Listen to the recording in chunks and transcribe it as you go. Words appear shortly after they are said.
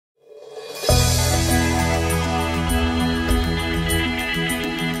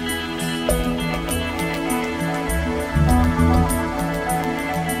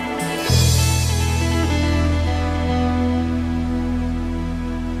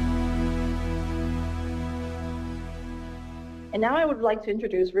And now I would like to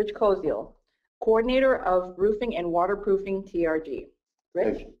introduce Rich Koziel, Coordinator of Roofing and Waterproofing TRG.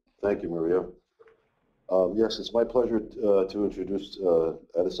 Rich? Thank you, Maria. Yes, it's my pleasure to introduce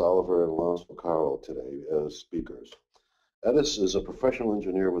Edis, Oliver, and Alonso Caro today as speakers. Edis is a professional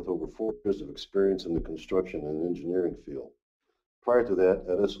engineer with over 4 years of experience in the construction and engineering field. Prior to that,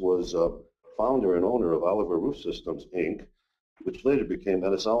 Edis was founder and owner of Oliver Roof Systems, Inc., which later became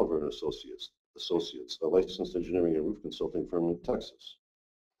Edis, Oliver and Associates, a licensed engineering and roof consulting firm in Texas.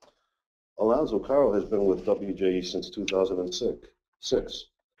 Alonso Caro has been with WJE since 2006.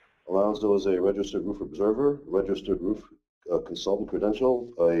 Alonso is a registered roof observer, registered roof consultant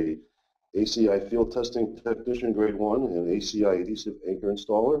credential, a ACI field testing technician grade 1, and ACI adhesive anchor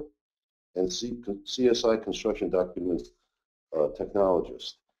installer, and CSI construction documents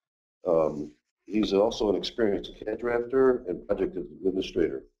technologist. He's also an experienced CAD drafter and project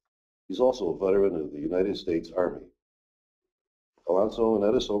administrator. He's also a veteran of the United States Army. Alonso and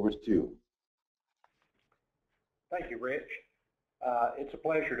Edis, over to you. Thank you, Rich. It's a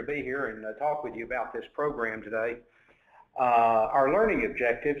pleasure to be here and talk with you about this program today. Our learning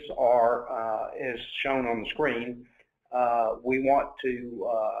objectives are, as shown on the screen, we want to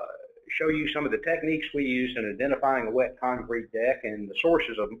show you some of the techniques we used in identifying a wet concrete deck and the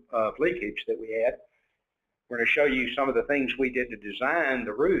sources of leakage that we had. We're going to show you some of the things we did to design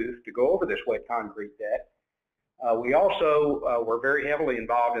the roof to go over this wet concrete deck. We also were very heavily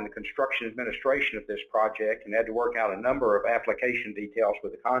involved in the construction administration of this project and had to work out a number of application details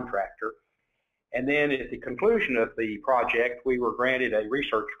with the contractor. And then at the conclusion of the project, we were granted a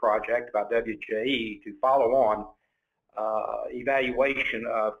research project by WJE to follow on evaluation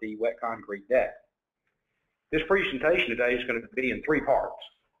of the wet concrete deck. This presentation today is going to be in 3 parts.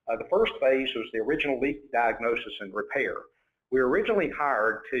 The first phase was the original leak diagnosis and repair. We were originally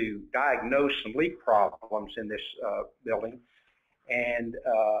hired to diagnose some leak problems in this building, and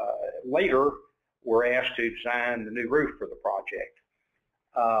later were asked to design the new roof for the project.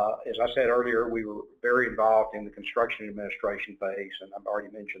 As I said earlier, we were very involved in the construction administration phase, and I've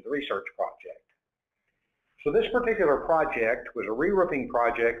already mentioned the research project. So this particular project was a re-roofing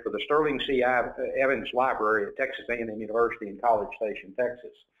project for the Sterling C. Evans Library at Texas A&M University in College Station,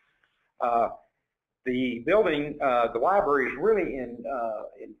 Texas. The building, the library is really in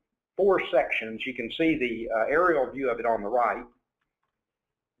 4 sections. You can see the aerial view of it on the right.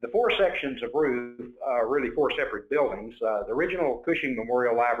 The 4 sections of roof are really 4 separate buildings. The original Cushing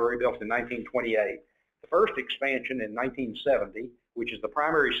Memorial Library, built in 1928. The first expansion in 1970, which is the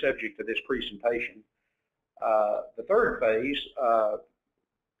primary subject of this presentation. The third phase,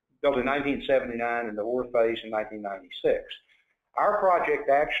 built in 1979, and the 4th phase in 1996. Our project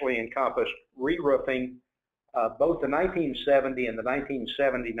actually encompassed re-roofing both the 1970 and the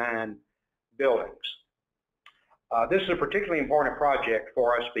 1979 buildings. This is a particularly important project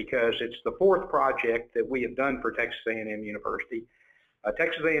for us because it's the 4th project that we have done for Texas A&M University.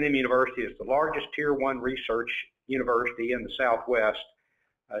 Texas A&M University is the largest Tier 1 research university in the Southwest.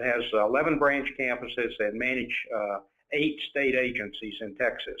 It has 11 branch campuses that manage 8 state agencies in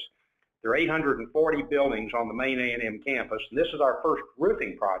Texas. There are 840 buildings on the main A&M campus, and this is our first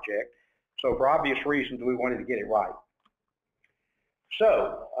roofing project, so for obvious reasons we wanted to get it right.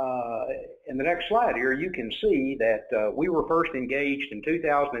 So, in the next slide here, you can see that we were first engaged in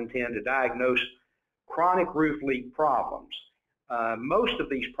 2010 to diagnose chronic roof leak problems. Most of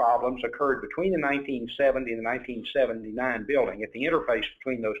these problems occurred between the 1970 and the 1979 building, at the interface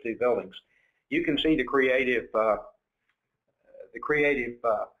between those 2 buildings. You can see the creative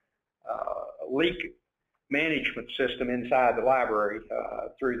leak management system inside the library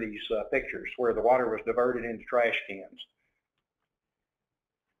through these pictures, where the water was diverted into trash cans.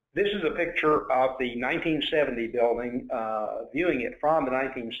 This is a picture of the 1970 building, viewing it from the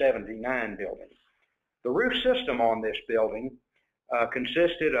 1979 building. The roof system on this building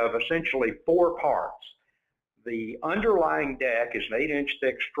consisted of essentially 4 parts. The underlying deck is an 8-inch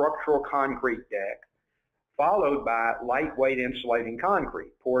thick structural concrete deck, followed by lightweight insulating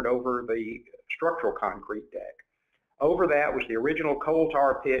concrete poured over the structural concrete deck. Over that was the original coal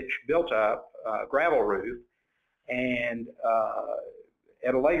tar pitch built up gravel roof, and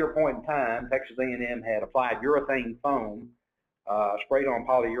at a later point in time, Texas A&M had applied urethane foam, sprayed on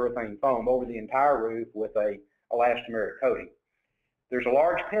polyurethane foam over the entire roof with a elastomeric coating. There's a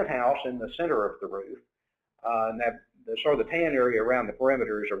large penthouse in the center of the roof, and the sort of the tan area around the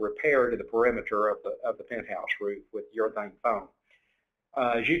perimeter is a repair to the perimeter of the penthouse roof with urethane foam.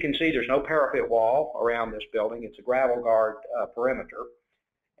 As you can see, there's no parapet wall around this building. It's a gravel guard perimeter,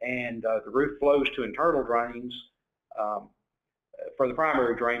 and the roof flows to internal drains for the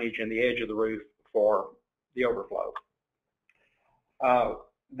primary drainage and the edge of the roof for the overflow.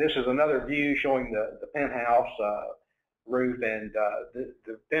 This is another view showing the penthouse roof, and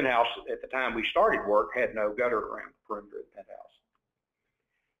the penthouse at the time we started work had no gutter around the perimeter of the penthouse.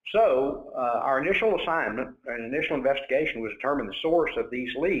 So our initial assignment and initial investigation was to determine the source of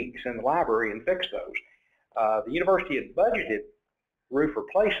these leaks in the library and fix those. The university had budgeted roof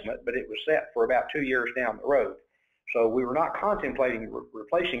replacement, but it was set for about 2 years down the road. So we were not contemplating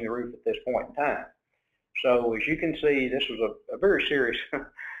replacing the roof at this point in time. So as you can see, this was a very serious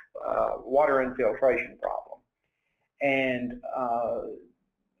water infiltration problem. And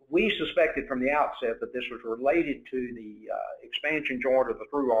we suspected from the outset that this was related to the expansion joint or the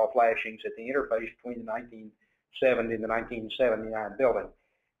through-wall flashings at the interface between the 1970 and the 1979 building.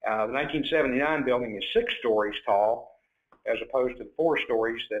 The 1979 building is 6 stories tall, as opposed to the 4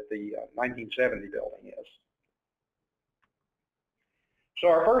 stories that the 1970 building is. So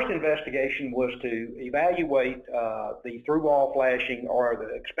our first investigation was to evaluate the through-wall flashing or the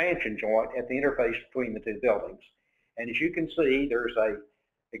expansion joint at the interface between the 2 buildings. And as you can see, there's a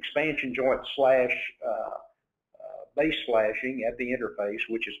expansion joint slash base flashing at the interface,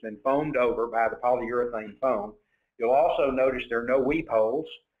 which has been foamed over by the polyurethane foam. You'll also notice there are no weep holes,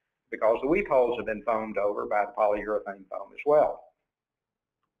 because the weep holes have been foamed over by the polyurethane foam as well.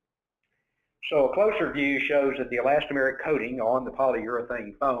 So a closer view shows that the elastomeric coating on the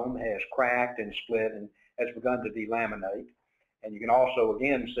polyurethane foam has cracked and split and has begun to delaminate. And you can also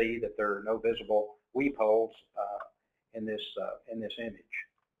again see that there are no visible weep holes in this image.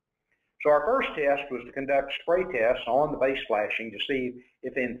 So our first test was to conduct spray tests on the base flashing to see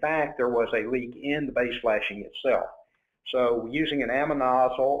if in fact there was a leak in the base flashing itself. So using an AMA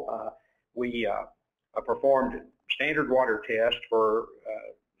nozzle, we performed standard water tests for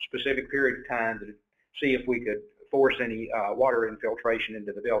a specific period of time to see if we could force any water infiltration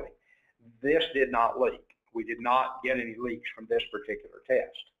into the building. This did not leak. We did not get any leaks from this particular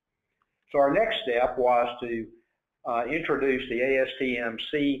test. So our next step was to introduce the ASTM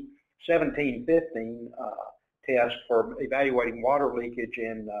C1715 test for evaluating water leakage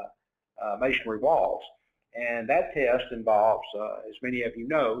in masonry walls. And that test involves, as many of you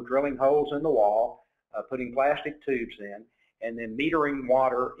know, drilling holes in the wall, putting plastic tubes in, and then metering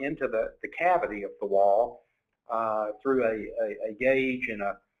water into the cavity of the wall through a gauge and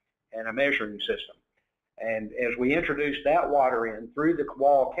a measuring system. And as we introduced that water in through the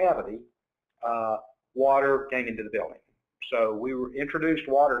wall cavity, water came into the building. So we introduced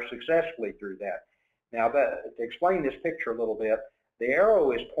water successfully through that. Now, to explain this picture a little bit, the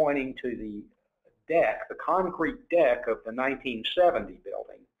arrow is pointing to the deck, the concrete deck of the 1970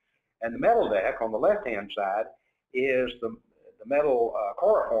 building. And the metal deck on the left-hand side is the metal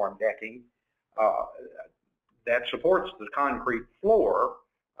chloroform decking that supports the concrete floor,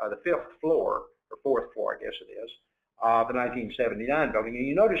 the 5th floor, or 4th floor, I guess it is, of the 1979 building. And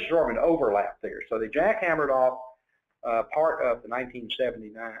you notice sort of an overlap there. So they jackhammered off part of the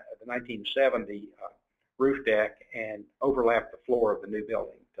 1970 roof deck and overlapped the floor of the new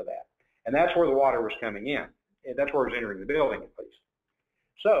building to that. And that's where the water was coming in. That's where it was entering the building, at least.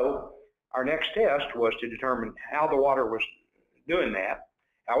 So our next test was to determine how the water was doing that.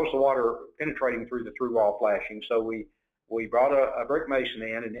 How was the water penetrating through the through-wall flashing? So we brought a brick mason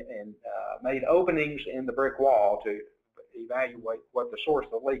in and made openings in the brick wall to evaluate what the source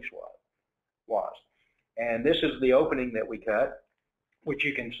of the leaks was. And this is the opening that we cut, which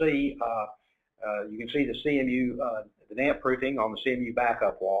you can see. You can see the CMU, the damp proofing on the CMU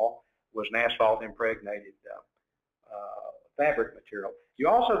backup wall was an asphalt impregnated fabric material. You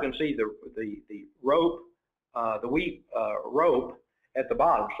also can see the rope, the weep rope at the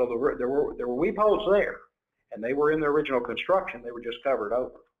bottom. So there were weep holes there, and they were in the original construction. They were just covered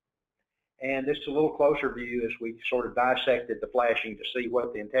over. And this is a little closer view as we sort of dissected the flashing to see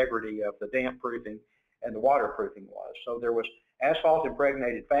what the integrity of the damp proofing and the waterproofing was. So there was asphalt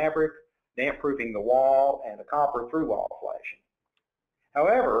impregnated fabric, damp proofing the wall, and a copper through wall flashing.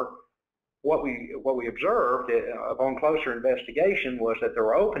 However, what we observed upon closer investigation was that there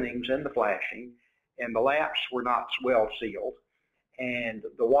were openings in the flashing, and the laps were not well sealed, and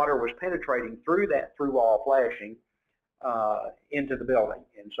the water was penetrating through that through wall flashing into the building.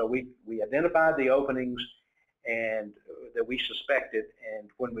 And so we identified the openings and that we suspected, and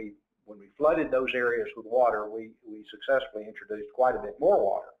when we flooded those areas with water, we successfully introduced quite a bit more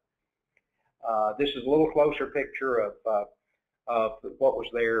water. This is a little closer picture of what was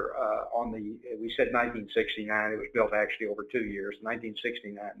there on the, we said 1969, it was built actually over 2 years,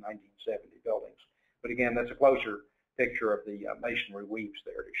 1969 and 1970 buildings. But again, that's a closer picture of the masonry weeps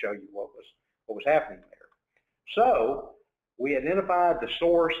there to show you what was happening there. So we identified the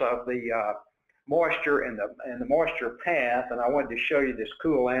source of the moisture and the moisture path, and I wanted to show you this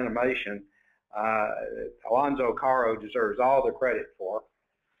cool animation. Alonso Caro deserves all the credit for.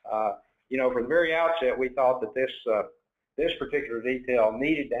 You know, from the very outset, we thought that this particular detail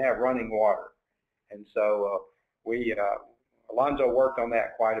needed to have running water, and so Alonso worked on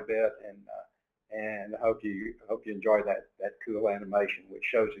that quite a bit, and I hope you enjoy that cool animation, which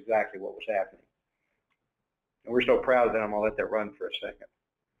shows exactly what was happening. And we're so proud of that. I'm going to let that run for a second.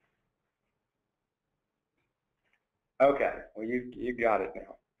 Okay, well, you got it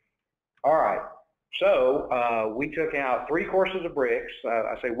now. All right, so we took out 3 courses of bricks.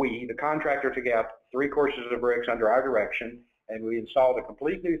 I say we, the contractor took out 3 courses of bricks under our direction, and we installed a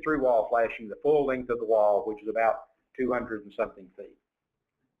complete new through wall flashing the full length of the wall, which is about 200 and something feet.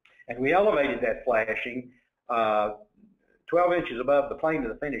 And we elevated that flashing 12 inches above the plane of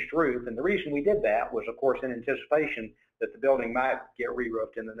the finished roof, and the reason we did that was, of course, in anticipation that the building might get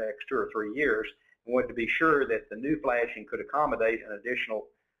re-roofed in the next 2 or 3 years. We wanted to be sure that the new flashing could accommodate an additional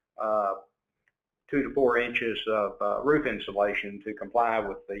 2 to 4 inches of roof insulation to comply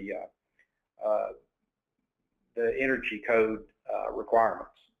with the energy code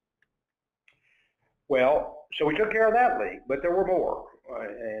requirements. Well, so we took care of that leak, but there were more.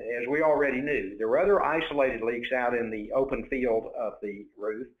 As we already knew, there were other isolated leaks out in the open field of the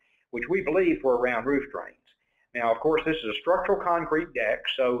roof, which we believe were around roof drains. Now, of course, this is a structural concrete deck,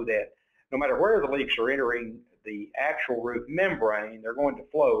 so that no matter where the leaks are entering the actual roof membrane, they're going to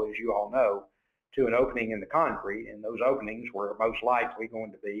flow, as you all know, to an opening in the concrete, and those openings were most likely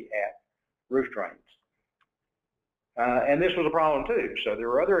going to be at roof drains. And this was a problem too. So there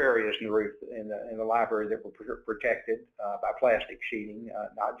were other areas in the roof in the library that were protected by plastic sheeting,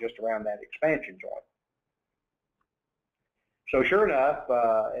 not just around that expansion joint. So sure enough,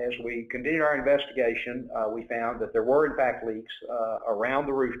 as we continued our investigation, we found that there were in fact leaks around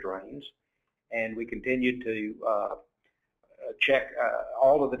the roof drains, and we continued to check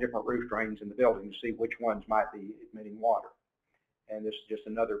all of the different roof drains in the building to see which ones might be emitting water. And this is just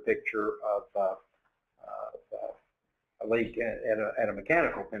another picture of a leak at a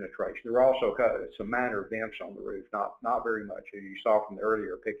mechanical penetration. There are also some minor vents on the roof, not very much, as you saw from the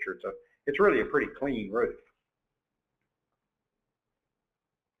earlier picture. It's really a pretty clean roof.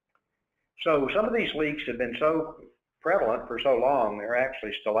 So some of these leaks have been so prevalent for so long, they're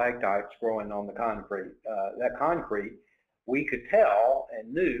actually stalactites growing on the concrete. That concrete, we could tell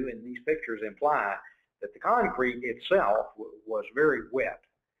and knew, and these pictures imply, that the concrete itself was very wet.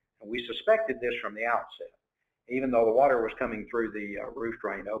 And we suspected this from the outset, even though the water was coming through the roof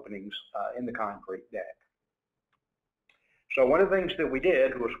drain openings in the concrete deck. So one of the things that we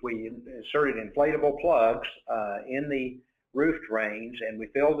did was we inserted inflatable plugs in the roof drains, and we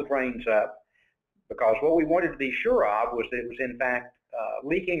filled the drains up, because what we wanted to be sure of was that it was in fact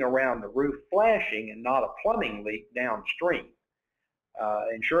leaking around the roof flashing and not a plumbing leak downstream.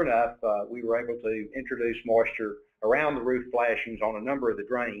 And sure enough, we were able to introduce moisture around the roof flashings on a number of the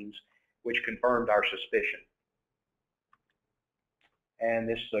drains, which confirmed our suspicion. And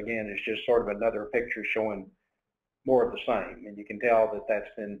this, again, is just sort of another picture showing more of the same. And you can tell that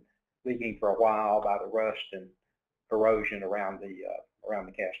that's been leaking for a while by the rust and corrosion around the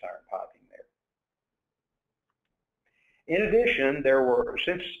cast iron piping there. In addition, there were,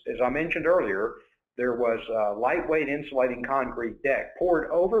 since, as I mentioned earlier, there was a lightweight insulating concrete deck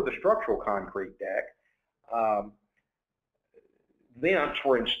poured over the structural concrete deck. Vents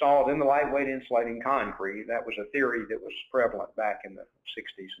were installed in the lightweight insulating concrete. That was a theory that was prevalent back in the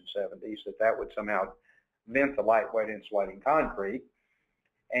 60s and 70s, that would somehow vent the lightweight insulating concrete.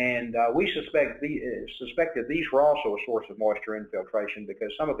 And we suspected these were also a source of moisture infiltration,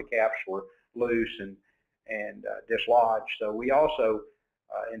 because some of the caps were loose and dislodged. So we also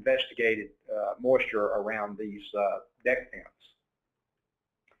investigated moisture around these deck vents.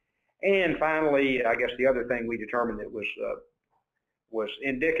 And finally, I guess the other thing we determined that was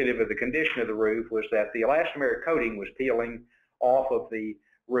indicative of the condition of the roof was that the elastomeric coating was peeling off of the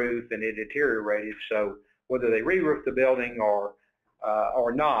roof, and it deteriorated. So whether they re-roofed the building or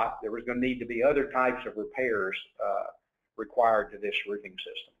not, there was going to need to be other types of repairs required to this roofing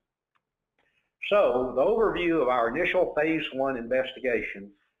system. So the overview of our initial phase 1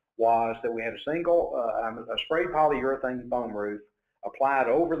 investigation was that we had a single, a sprayed polyurethane foam roof applied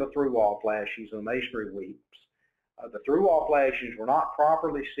over the through-wall flashings and the masonry weeps. The through-wall flashings were not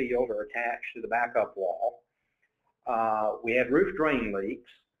properly sealed or attached to the backup wall. We had roof drain leaks,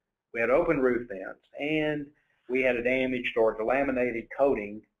 we had open roof vents, and we had a damaged or delaminated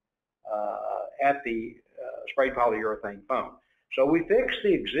coating at the sprayed polyurethane foam. So we fixed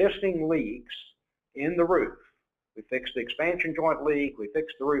the existing leaks in the roof. We fixed the expansion joint leak, we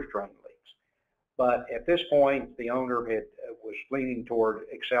fixed the roof drain leaks. But at this point, the owner was leaning toward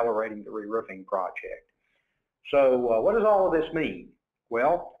accelerating the re-roofing project. So what does all of this mean?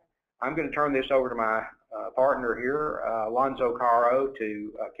 Well, I'm going to turn this over to my partner here, Alonso Caro,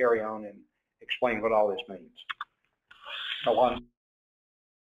 to carry on and explain what all this means. Alonso.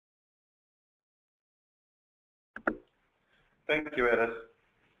 Thank you, Edis.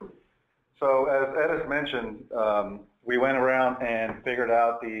 So as Edis mentioned, we went around and figured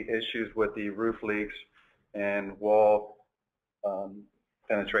out the issues with the roof leaks and wall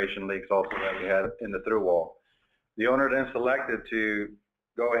penetration leaks also that we had in the through wall. The owner then selected to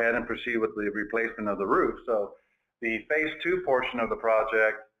go ahead and proceed with the replacement of the roof. So the phase 2 portion of the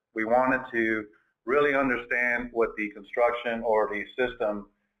project, we wanted to really understand what the construction or the system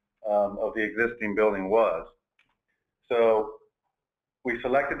of the existing building was. So we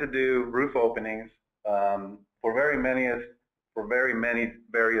selected to do roof openings for very many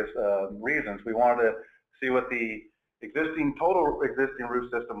various reasons. We wanted to see what the total existing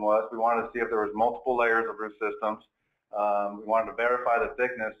roof system was. We wanted to see if there was multiple layers of roof systems. We wanted to verify the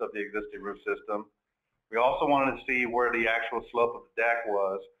thickness of the existing roof system. We also wanted to see where the actual slope of the deck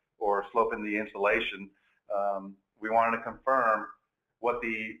was, or slope in the insulation. We wanted to confirm what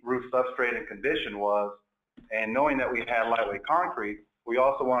the roof substrate and condition was. And knowing that we had lightweight concrete, we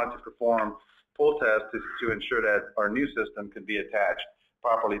also wanted to perform pull tests to ensure that our new system could be attached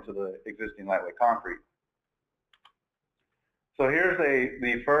properly to the existing lightweight concrete. So here's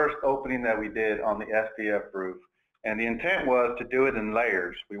the first opening that we did on the SPF roof. And the intent was to do it in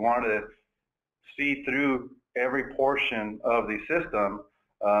layers. We wanted to see through every portion of the system.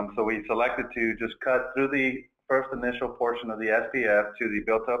 So we selected to just cut through the first initial portion of the SPF to the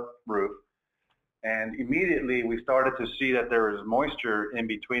built-up roof. And immediately we started to see that there was moisture in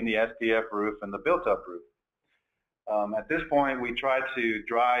between the SPF roof and the built-up roof. At this point, we tried to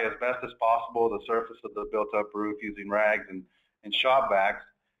dry as best as possible the surface of the built-up roof using rags and shop vacs,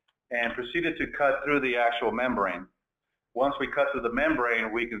 and proceeded to cut through the actual membrane. Once we cut through the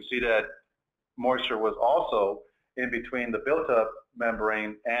membrane, we can see that moisture was also in between the built-up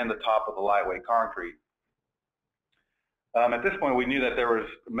membrane and the top of the lightweight concrete. At this point, we knew that there was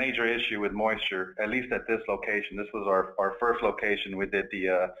a major issue with moisture, at least at this location. This was our first location we did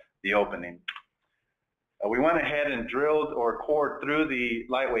the opening. We went ahead and drilled or cored through the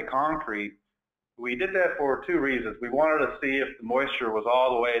lightweight concrete. We did that for two reasons. We wanted to see if the moisture was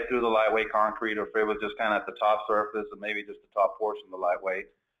all the way through the lightweight concrete, or if it was just kind of at the top surface and maybe just the top portion of the lightweight.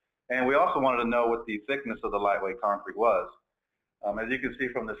 And we also wanted to know what the thickness of the lightweight concrete was. As you can see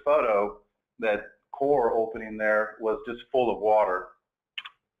from this photo, that core opening there was just full of water.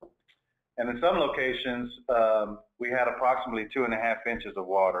 And in some locations, we had approximately 2.5 inches of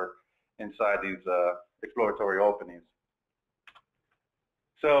water inside these exploratory openings.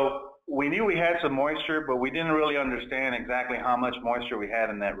 So we knew we had some moisture, but we didn't really understand exactly how much moisture we had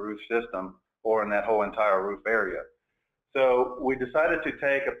in that roof system or in that whole entire roof area. So we decided to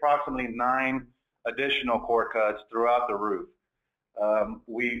take approximately 9 additional core cuts throughout the roof.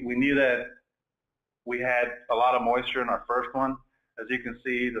 We knew that we had a lot of moisture in our first one. As you can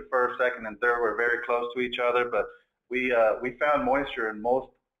see, the first, second, and third were very close to each other, but we found moisture in most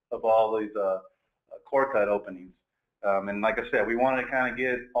of all these core cut openings. And like I said, we wanted to kind of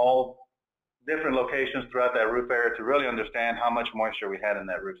get all different locations throughout that roof area to really understand how much moisture we had in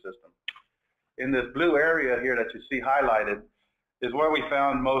that roof system. In this blue area here that you see highlighted is where we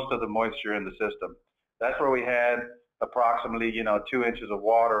found most of the moisture in the system. That's where we had approximately 2 inches of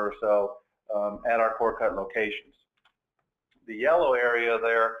water or so at our core cut locations. The yellow area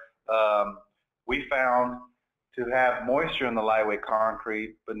there, we found to have moisture in the lightweight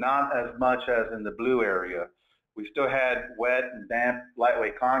concrete, but not as much as in the blue area. We still had wet and damp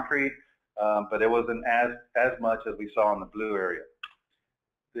lightweight concrete, but it wasn't as much as we saw in the blue area.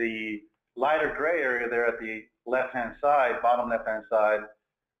 The lighter gray area there at the left-hand side, bottom left-hand side,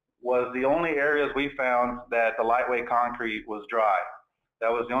 was the only areas we found that the lightweight concrete was dry.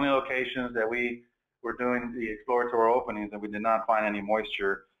 That was the only locations that we were doing the exploratory openings, and we did not find any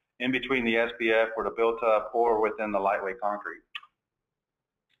moisture in between the SPF or the built-up or within the lightweight concrete.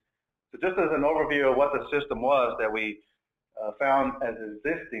 So just as an overview of what the system was that we found as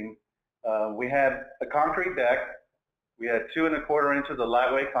existing, we had a concrete deck. We had 2 1/4 inches of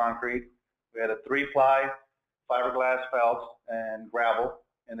lightweight concrete. We had a 3-ply fiberglass felt and gravel,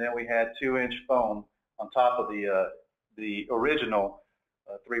 and then we had 2-inch foam on top of the original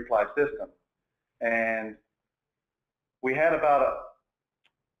 3-ply system. And we had about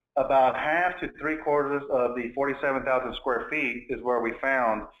half to 3/4 of the 47,000 square feet is where we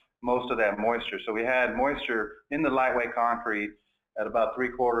found most of that moisture. So we had moisture in the lightweight concrete at about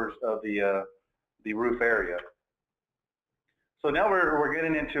 3/4 of the roof area. So now we're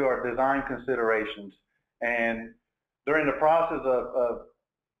getting into our design considerations, and during the process of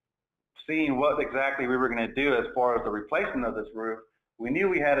seeing what exactly we were going to do as far as the replacement of this roof, we knew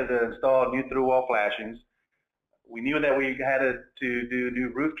we had to install new through-wall flashings. We knew that we had to do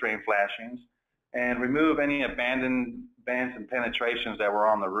new roof drain flashings and remove any abandoned vents and penetrations that were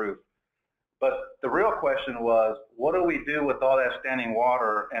on the roof. But the real question was, what do we do with all that standing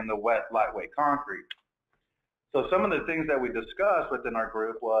water and the wet, lightweight concrete? So some of the things that we discussed within our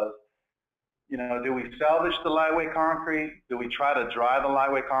group was, you know, do we salvage the lightweight concrete? Do we try to dry the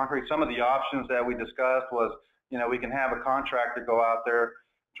lightweight concrete? Some of the options that we discussed was, you know, we can have a contractor go out there,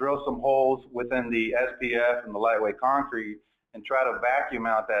 drill some holes within the SPF and the lightweight concrete and try to vacuum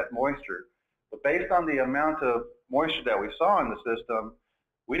out that moisture. But based on the amount of moisture that we saw in the system,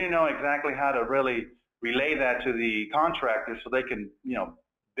 we didn't know exactly how to really relay that to the contractor so they can, you know,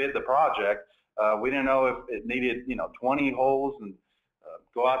 bid the project. We didn't know if it needed, you know, 20 holes and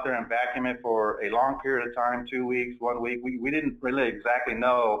go out there and vacuum it for a long period of time, 2 weeks, 1 week. We didn't really exactly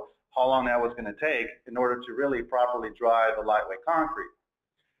know how long that was going to take in order to really properly dry the lightweight concrete.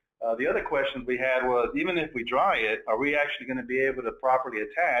 The other questions we had was, even if we dry it, are we actually going to be able to properly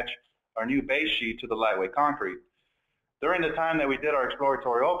attach our new base sheet to the lightweight concrete? During the time that we did our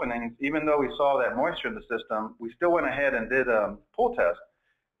exploratory openings, even though we saw that moisture in the system, we still went ahead and did a pull test.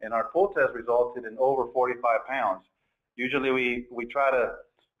 And our pull test resulted in over 45 pounds. Usually we try to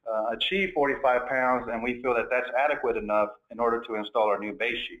achieve 45 pounds, and we feel that that's adequate enough in order to install our new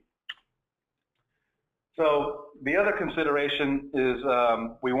base sheet. So the other consideration is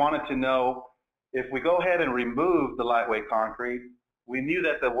we wanted to know if we go ahead and remove the lightweight concrete, we knew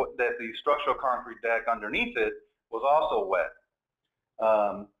that the structural concrete deck underneath it was also wet.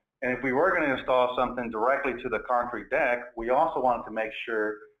 And if we were going to install something directly to the concrete deck, we also wanted to make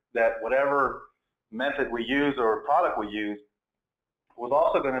sure that whatever method we use or product we use was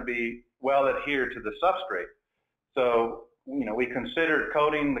also going to be well adhered to the substrate. So, you know, we considered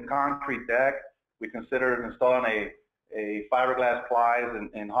coating the concrete deck. We considered installing a fiberglass plies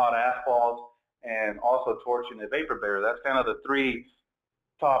and hot asphalt, and also torching a vapor barrier. That's kind of the three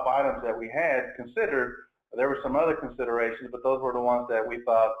top items that we had considered. There were some other considerations, but those were the ones that we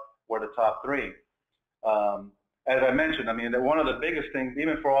thought were the top three. As I mentioned, I mean, one of the biggest things,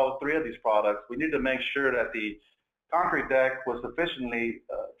 even for all three of these products, we need to make sure that the concrete deck was sufficiently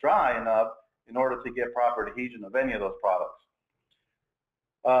dry enough in order to get proper adhesion of any of those products.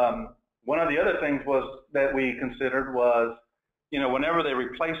 One of the other things that we considered was, you know, whenever they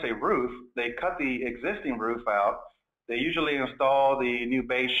replace a roof, they cut the existing roof out. They usually install the new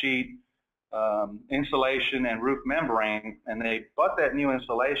base sheet, insulation, and roof membrane, and they butt that new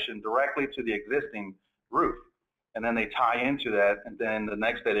insulation directly to the existing roof. And then they tie into that, and then the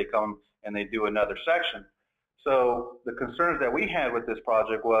next day they come and they do another section. So the concerns that we had with this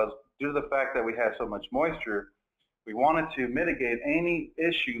project was, due to the fact that we had so much moisture, we wanted to mitigate any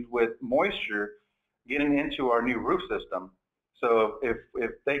issues with moisture getting into our new roof system. So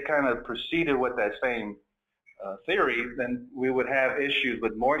if they kind of proceeded with that same theory, then we would have issues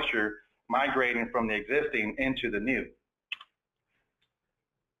with moisture migrating from the existing into the new.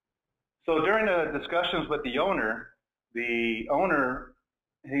 So during the discussions with the owner, his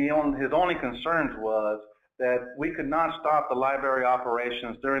only concerns was that we could not stop the library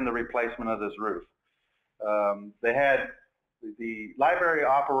operations during the replacement of this roof. The library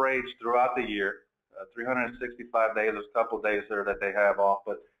operates throughout the year, 365 days. There's a couple of days there that they have off,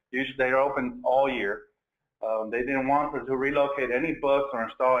 but usually they are open all year. They didn't want to relocate any books or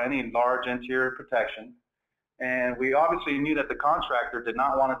install any large interior protection. And we obviously knew that the contractor did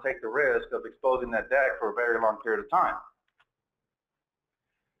not want to take the risk of exposing that deck for a very long period of time.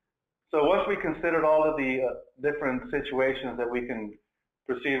 So once we considered all of the different situations that we can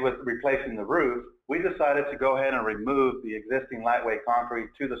proceed with replacing the roof, we decided to go ahead and remove the existing lightweight concrete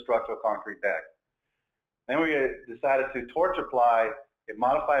to the structural concrete deck. Then we decided to torch apply a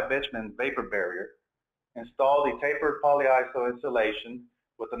modified bitumen vapor barrier, install the tapered polyiso insulation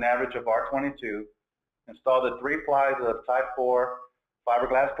with an average of R22, install the 3 plies of type 4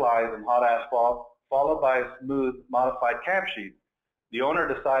 fiberglass plies and hot asphalt, followed by a smooth modified cap sheet. The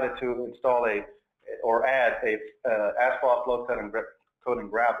owner decided to install add a asphalt flow coating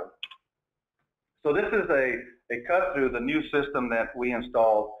gravel. So this is a cut through the new system that we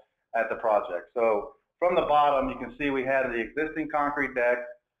installed at the project. So from the bottom, you can see we had the existing concrete deck.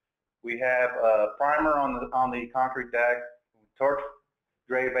 We have a primer on the concrete deck, torch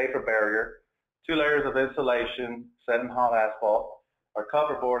gray vapor barrier, 2 layers of insulation set in hot asphalt, our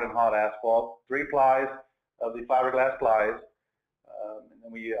cover board in hot asphalt, 3 plies of the fiberglass plies, and then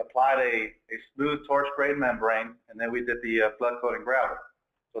and we applied a smooth torch grade membrane, and then we did the flood coating gravel.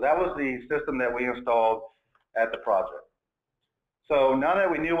 So that was the system that we installed at the project. So now that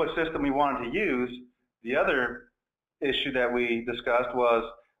we knew what system we wanted to use, the other issue that we discussed was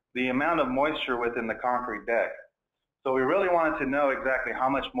the amount of moisture within the concrete deck. So we really wanted to know exactly how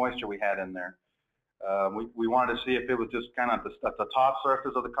much moisture we had in there. We wanted to see if it was just kind of at the top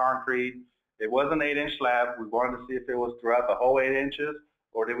surface of the concrete. It was an 8-inch slab. We wanted to see if it was throughout the whole 8 inches,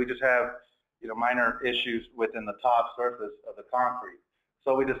 or did we just have, you know, minor issues within the top surface of the concrete.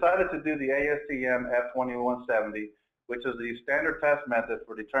 So we decided to do the ASTM F2170, which is the standard test method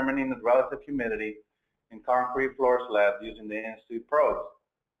for determining the relative humidity in concrete floor slabs using the in-suit probes.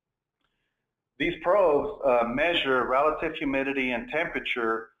 These probes measure relative humidity and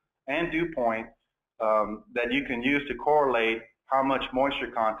temperature and dew point that you can use to correlate how much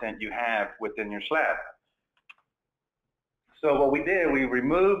moisture content you have within your slab. So what we did, we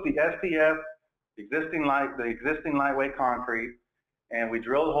removed the SPF, the existing lightweight concrete, and we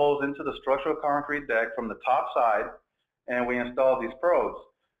drilled holes into the structural concrete deck from the top side, and we installed these probes.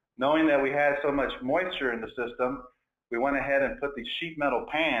 Knowing that we had so much moisture in the system, we went ahead and put these sheet metal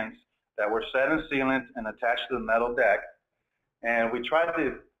pans that were set in sealant and attached to the metal deck, and we tried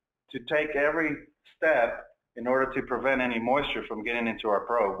to take every step in order to prevent any moisture from getting into our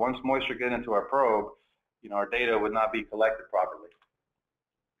probe. Once moisture gets into our probe, you know, our data would not be collected properly.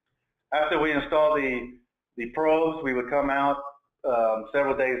 After we installed the probes, we would come out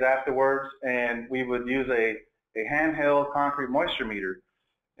several days afterwards, and we would use a handheld concrete moisture meter.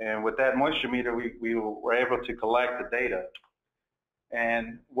 And with that moisture meter, we were able to collect the data.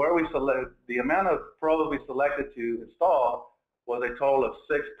 And where we select, the amount of probes we selected to install was a total of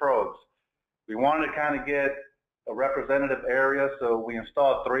 6 probes. We wanted to kind of get a representative area, so we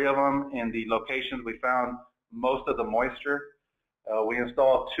installed 3 of them in the locations we found most of the moisture. We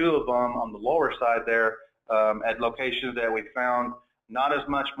installed 2 of them on the lower side there at locations that we found not as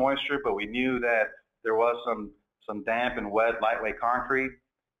much moisture, but we knew that there was some damp and wet lightweight concrete.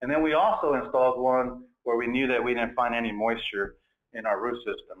 And then we also installed one where we knew that we didn't find any moisture in our roof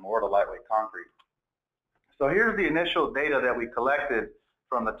system or the lightweight concrete. So here's the initial data that we collected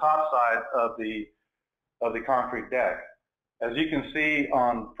from the top side of the concrete deck. As you can see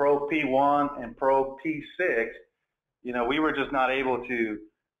on probe P1 and probe P6, you know, we were just not able to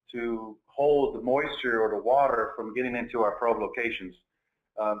hold the moisture or the water from getting into our probe locations.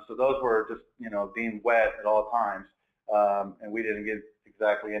 So those were just, you know, deemed wet at all times, and we didn't get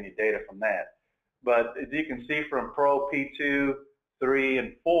exactly any data from that. But as you can see from probe P2, 3,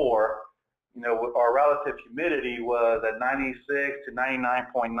 and 4, you know, our relative humidity was at 96 to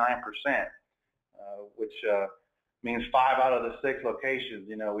 99.9%, which means 5 out of the 6 locations,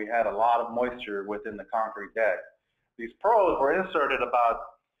 you know, we had a lot of moisture within the concrete deck. These probes were inserted about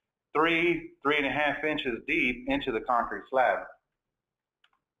 3.5 inches deep into the concrete slab.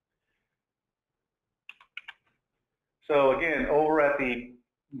 So again, over at the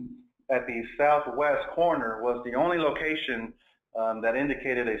southwest corner was the only location that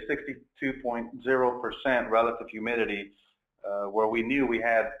indicated a 62.0% relative humidity, where we knew we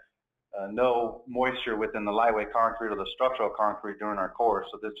had no moisture within the lightweight concrete or the structural concrete during our course.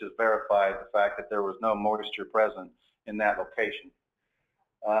 So this just verified the fact that there was no moisture present in that location.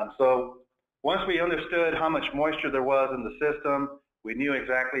 So once we understood how much moisture there was in the system, we knew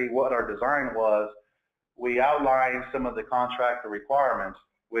exactly what our design was. We outlined some of the contractor requirements,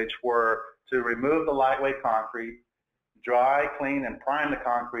 which were to remove the lightweight concrete, dry, clean, and prime the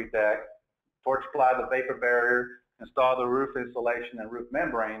concrete deck, torch ply the vapor barrier, install the roof insulation and roof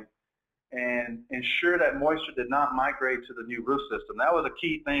membrane, and ensure that moisture did not migrate to the new roof system. That was a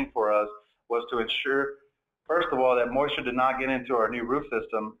key thing for us, was to ensure, first of all, that moisture did not get into our new roof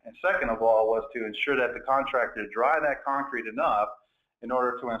system, and second of all was to ensure that the contractor dry that concrete enough in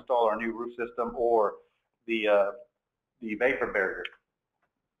order to install our new roof system or the vapor barrier.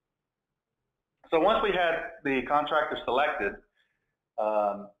 So once we had the contractor selected,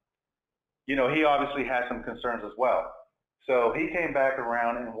 you know, he obviously had some concerns as well. So he came back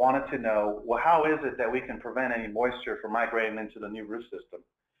around and wanted to know, well, how is it that we can prevent any moisture from migrating into the new roof system?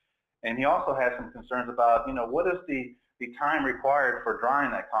 And he also had some concerns about, you know, what is the time required for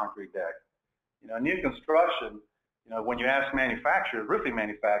drying that concrete deck? You know, new construction, you know, when you ask manufacturers, roofing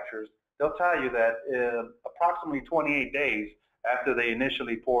manufacturers, they'll tell you that approximately 28 days after they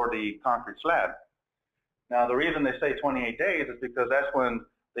initially pour the concrete slab. Now, the reason they say 28 days is because that's when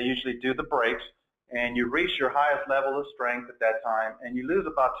they usually do the breaks, and you reach your highest level of strength at that time, and you lose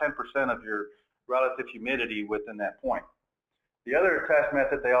about 10% of your relative humidity within that point. The other test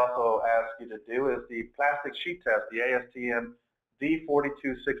method they also ask you to do is the plastic sheet test, the ASTM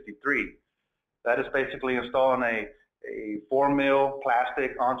D4263. That is basically installing a 4 mil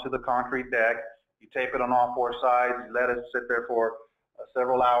plastic onto the concrete deck. You tape it on all 4 sides, you let it sit there for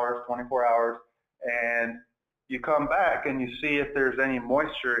several hours, 24 hours, and you come back and you see if there's any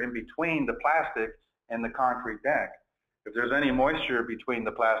moisture in between the plastic and the concrete deck. If there's any moisture between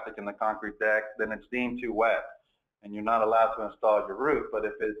the plastic and the concrete deck, then it's deemed too wet and you're not allowed to install your roof. But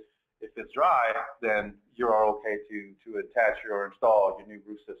if it's dry, then you are okay to attach or install your new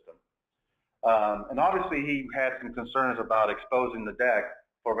roof system. And obviously he had some concerns about exposing the deck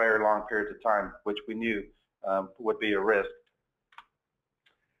for very long periods of time, which we knew would be a risk.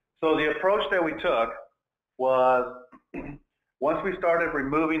 So the approach that we took was, once we started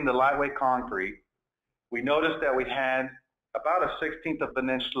removing the lightweight concrete, we noticed that we had about a 1/16 of an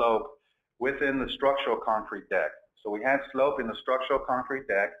inch slope within the structural concrete deck. So we had slope in the structural concrete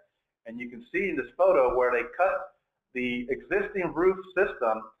deck, and you can see in this photo where they cut the existing roof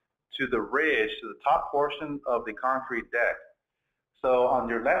system to the ridge, to the top portion of the concrete deck. So on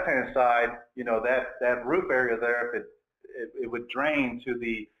your left-hand side, you know, that roof area there, it would drain to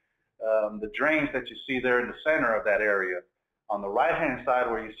the drains that you see there in the center of that area. On the right-hand side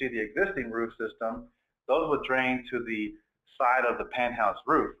where you see the existing roof system, those would drain to the side of the penthouse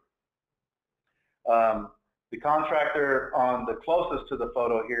roof. The contractor on the closest to the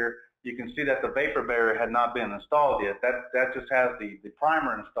photo here, you can see that the vapor barrier had not been installed yet. That just has the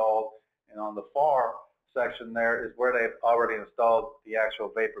primer installed, and on the far section there is where they've already installed the actual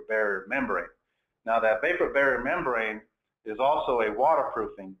vapor barrier membrane. Now that vapor barrier membrane is also a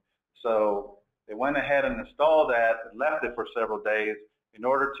waterproofing, so they went ahead and installed that and left it for several days in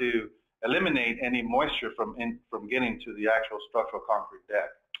order to eliminate any moisture from getting to the actual structural concrete deck.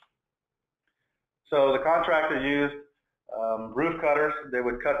 So the contractor used roof cutters. They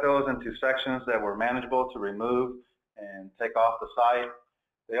would cut those into sections that were manageable to remove and take off the site.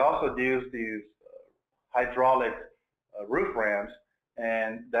 They also used these hydraulic roof rams,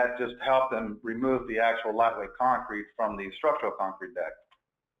 and that just helped them remove the actual lightweight concrete from the structural concrete deck.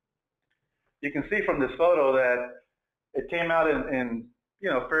 You can see from this photo that it came out in you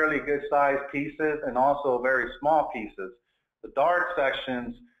know, fairly good sized pieces and also very small pieces. The dark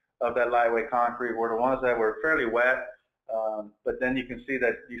sections of that lightweight concrete were the ones that were fairly wet, but then you can see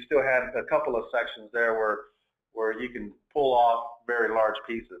that you still had a couple of sections there where you can pull off very large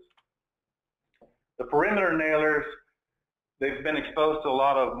pieces. The perimeter nailers, they've been exposed to a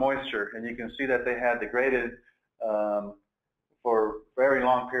lot of moisture, and you can see that they had degraded for a very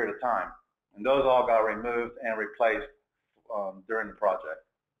long period of time. And those all got removed and replaced during the project.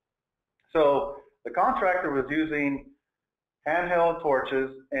 So the contractor was using handheld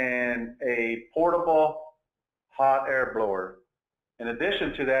torches and a portable hot air blower. In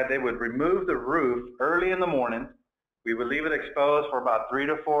addition to that, they would remove the roof early in the morning. We would leave it exposed for about 3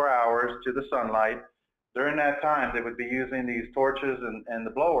 to 4 hours to the sunlight. During that time, they would be using these torches and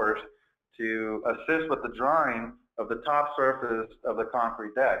the blowers to assist with the drying of the top surface of the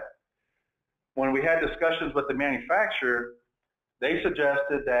concrete deck. When we had discussions with the manufacturer, they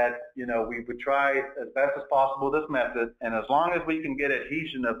suggested that, you know, we would try as best as possible this method, and as long as we can get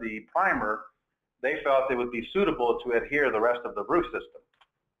adhesion of the primer, they felt it would be suitable to adhere the rest of the roof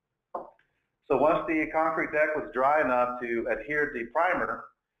system. So once the concrete deck was dry enough to adhere the primer,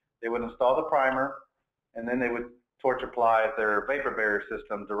 they would install the primer, and then they would torch apply their vapor barrier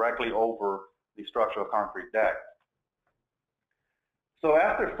system directly over the structural concrete deck. So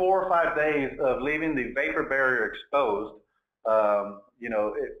after 4 or 5 days of leaving the vapor barrier exposed, you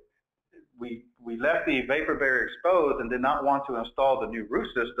know, we left the vapor barrier exposed and did not want to install the new roof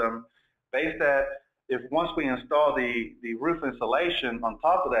system, based that if once we install the roof insulation on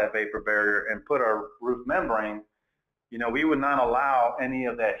top of that vapor barrier and put our roof membrane, you know, we would not allow any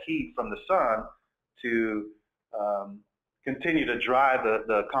of that heat from the sun to continue to dry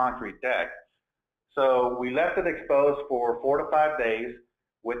the concrete deck. So we left it exposed for 4 to 5 days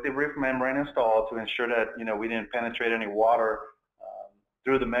with the roof membrane installed to ensure that, you know, we didn't penetrate any water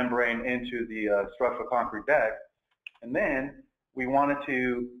through the membrane into the structural concrete deck. And then we wanted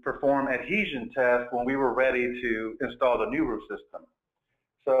to perform adhesion tests when we were ready to install the new roof system.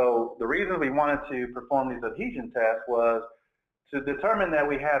 So the reason we wanted to perform these adhesion tests was to determine that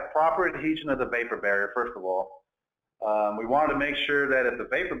we had proper adhesion of the vapor barrier, first of all. We wanted to make sure that if the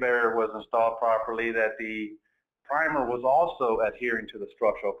vapor barrier was installed properly, that the primer was also adhering to the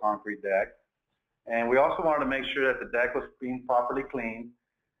structural concrete deck. And we also wanted to make sure that the deck was being properly cleaned.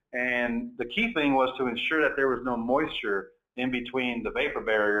 And the key thing was to ensure that there was no moisture in between the vapor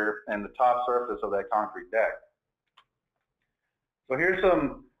barrier and the top surface of that concrete deck. So here's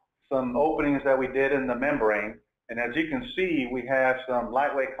some openings that we did in the membrane. And as you can see, we have some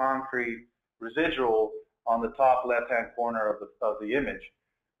lightweight concrete residual on the top left-hand corner of the image.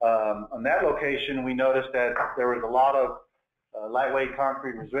 On that location, we noticed that there was a lot of lightweight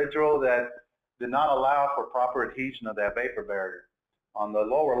concrete residual that did not allow for proper adhesion of that vapor barrier. On the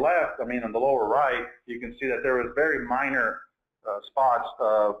lower left, on the lower right, you can see that there was very minor spots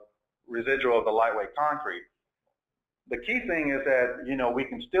of residual of the lightweight concrete. The key thing is that, we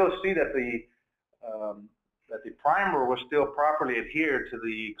can still see that the primer was still properly adhered to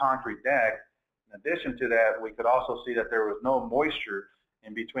the concrete deck. In addition to that, we could also see that there was no moisture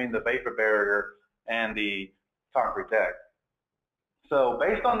in between the vapor barrier and the concrete deck. So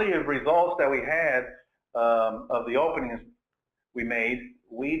based on the results that we had of the openings we made,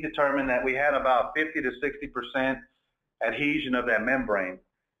 we determined that we had about 50 to 60% adhesion of that membrane.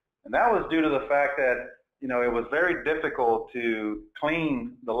 And that was due to the fact that, it was very difficult to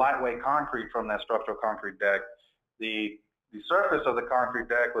clean the lightweight concrete from that structural concrete deck. The surface of the concrete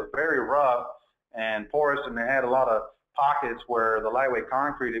deck was very rough and porous, and it had a lot of pockets where the lightweight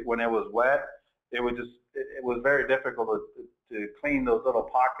concrete, when it was wet, it was very difficult to clean those little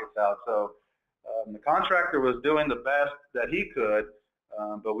pockets out. So the contractor was doing the best that he could,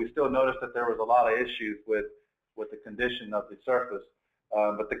 but we still noticed that there was a lot of issues with the condition of the surface.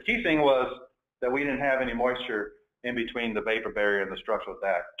 But the key thing was that we didn't have any moisture in between the vapor barrier and the structural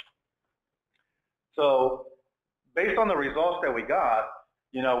deck. So based on the results that we got,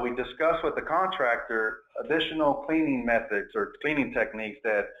 we discussed with the contractor additional cleaning methods or cleaning techniques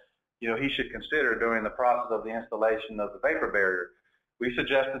that, he should consider during the process of the installation of the vapor barrier. We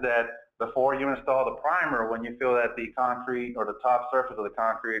suggested that before you install the primer, when you feel that the concrete or the top surface of the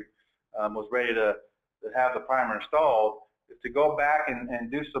concrete was ready to have the primer installed, is to go back and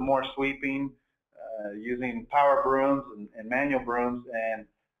do some more sweeping using power brooms and manual brooms, and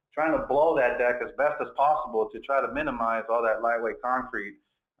trying to blow that deck as best as possible to try to minimize all that lightweight concrete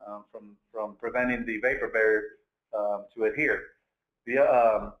from preventing the vapor barrier to adhere.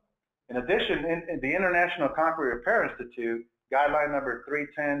 In addition, in the International Concrete Repair Institute, guideline number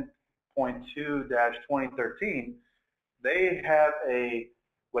 310.2-2013, they have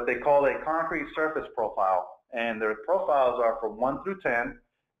what they call a concrete surface profile, and their profiles are from 1 through 10,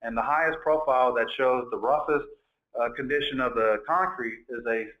 and the highest profile that shows the roughest condition of the concrete is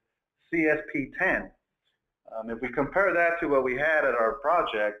a CSP 10. If we compare that to what we had at our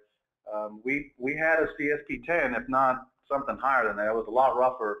project, we had a CSP 10, if not something higher than that. It was a lot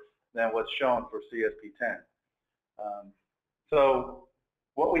rougher than what's shown for CSP 10. So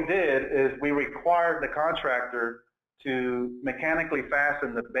what we did is we required the contractor to mechanically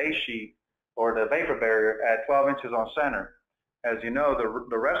fasten the base sheet or the vapor barrier at 12 inches on center. As you know,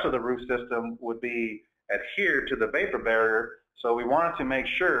 the rest of the roof system would be adhered to the vapor barrier, so we wanted to make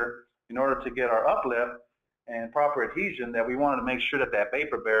sure, in order to get our uplift and proper adhesion, that we wanted to make sure that that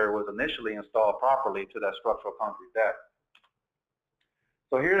vapor barrier was initially installed properly to that structural concrete deck.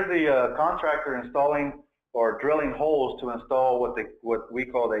 So here's the contractor installing or drilling holes to install what we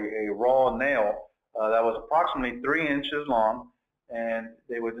called a raw nail that was approximately 3 inches long, and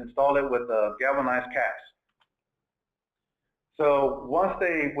they would install it with galvanized caps. So once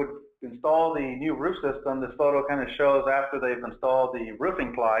they would install the new roof system, this photo kind of shows after they've installed the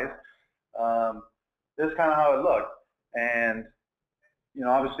roofing plies. This is kind of how it looked. And,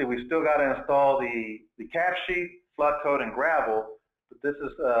 obviously we still got to install the cap sheet, flood coat, and gravel, but this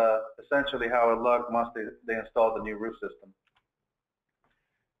is essentially how it looked once they installed the new roof system.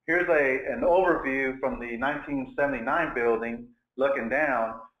 Here's an overview from the 1979 building looking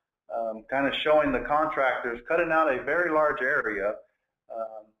down, kind of showing the contractors cutting out a very large area,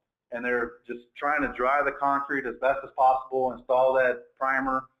 and they're just trying to dry the concrete as best as possible, install that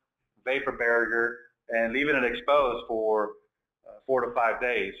primer, vapor barrier, and leaving it exposed for 4 to 5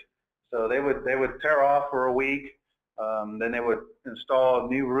 days. So they would tear off for a week, then they would install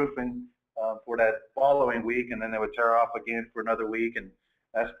new roofing for that following week, and then they would tear off again for another week, and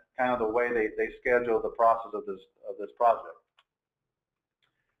that's kind of the way they schedule the process of this project.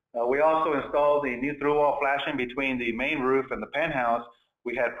 We also installed the new through-wall flashing between the main roof and the penthouse.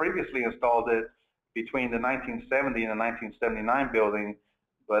 We had previously installed it between the 1970 and the 1979 building,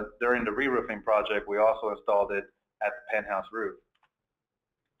 but during the re-roofing project, we also installed it at the penthouse roof.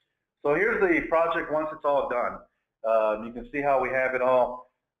 So here's the project once it's all done. You can see how we have it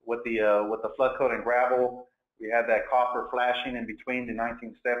all with the flood coat and gravel. We had that copper flashing in between the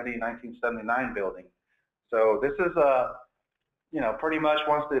 1970 and 1979 building. So this is pretty much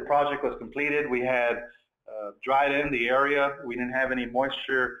once the project was completed, we had dried in the area. We didn't have any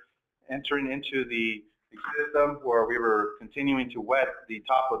moisture entering into the system where we were continuing to wet the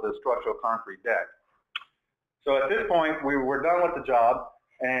top of the structural concrete deck. So at this point, we were done with the job,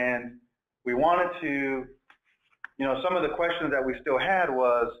 and we wanted to, some of the questions that we still had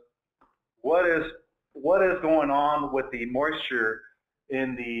was, what is going on with the moisture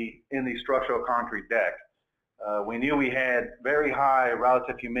in the structural concrete deck? We knew we had very high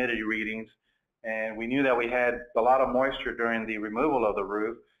relative humidity readings, and we knew that we had a lot of moisture during the removal of the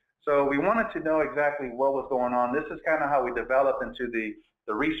roof. So we wanted to know exactly what was going on. This is kind of how we developed into the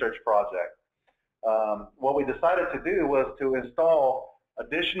research project. What we decided to do was to install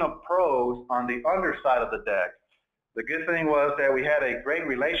additional probes on the underside of the deck. The good thing was that we had a great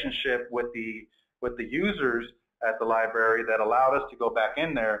relationship with the users at the library that allowed us to go back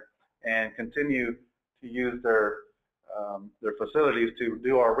in there and continue to use their facilities to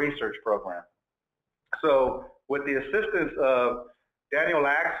do our research program. So with the assistance of Daniel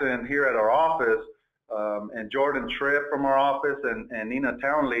Axon here at our office, and Jordan Tripp from our office, and Nina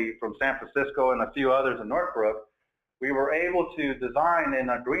Townley from San Francisco, and a few others in Northbrook, we were able to design an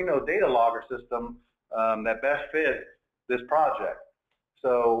Arduino data logger system that best fit this project.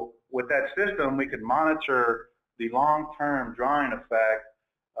 So with that system, we could monitor the long-term drying effect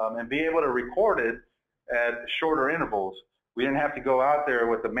and be able to record it at shorter intervals. We didn't have to go out there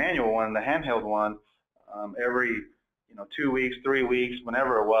with the manual one, the handheld one, every 2 weeks, 3 weeks,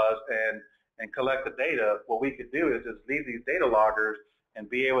 whenever it was, and collect the data. What we could do is just leave these data loggers and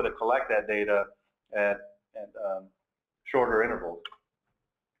be able to collect that data at shorter intervals.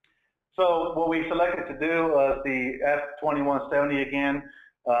 So what we selected to do was the F2170 again,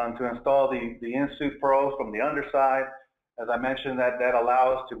 to install the in-suit probes from the underside. As I mentioned, that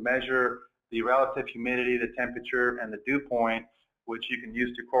allows us to measure the relative humidity, the temperature, and the dew point, which you can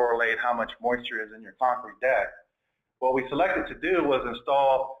use to correlate how much moisture is in your concrete deck. What we selected to do was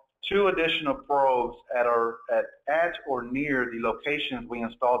install 2 additional probes at or near the locations we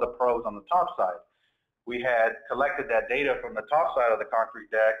installed the probes on the top side. We had collected that data from the top side of the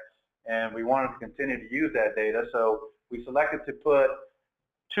concrete deck, and we wanted to continue to use that data, so we selected to put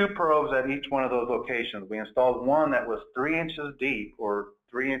 2 probes at each one of those locations. We installed one that was 3 inches deep, or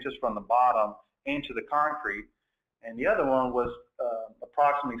 3 inches from the bottom into the concrete, and the other one was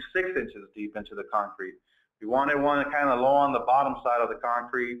approximately 6 inches deep into the concrete. We wanted one kind of low on the bottom side of the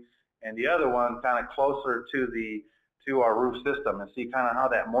concrete, and the other one kind of closer to our roof system, and see kind of how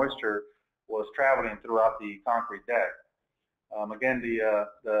that moisture was traveling throughout the concrete deck. Again, the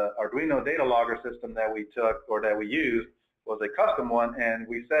Arduino data logger system that we took, or that we used, was a custom one, and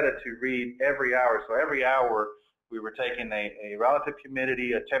we set it to read every hour. So every hour we were taking a relative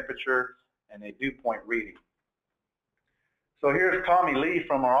humidity, a temperature, and a dew point reading. So here's Tommy Lee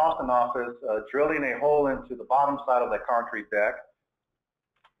from our Austin office drilling a hole into the bottom side of the concrete deck.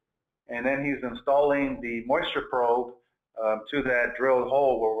 And then he's installing the moisture probe to that drilled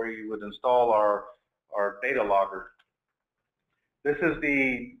hole where we would install our data logger. This is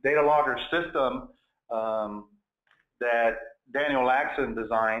the data logger system that Daniel Axon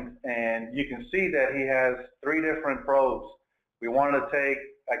designed, and you can see that he has 3 different probes. We wanted to take,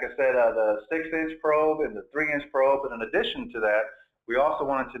 like I said, the 6-inch probe and the 3-inch probe, and in addition to that, we also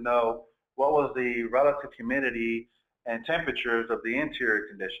wanted to know what was the relative humidity and temperatures of the interior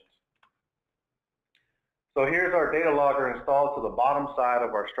conditions. So here's our data logger installed to the bottom side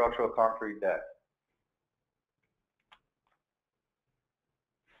of our structural concrete deck.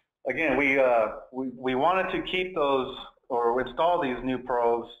 Again, we wanted to keep those, or install these new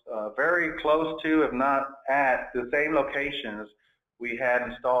probes very close to, if not at, the same locations we had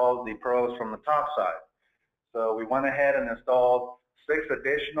installed the probes from the top side. So we went ahead and installed 6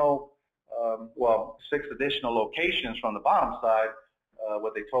 additional locations from the bottom side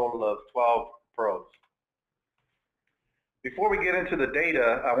with a total of 12 probes. Before we get into the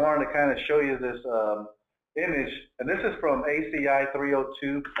data, I wanted to kind of show you this image, and this is from ACI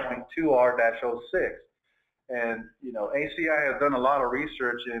 302.2R-06. And ACI has done a lot of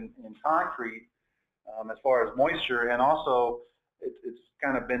research in concrete as far as moisture, and also it's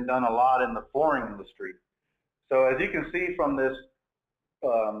kind of been done a lot in the flooring industry. So as you can see from this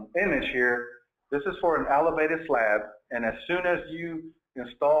image here, this is for an elevated slab, and as soon as you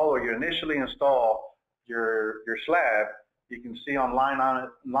install, or you initially install your slab, you can see on line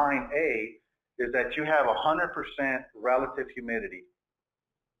A is that you have 100% relative humidity.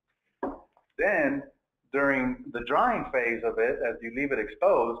 Then during the drying phase of it, as you leave it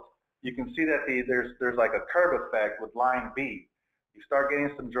exposed, you can see that there's like a curve effect with line B. You start getting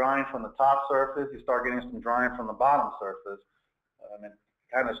some drying from the top surface, you start getting some drying from the bottom surface. It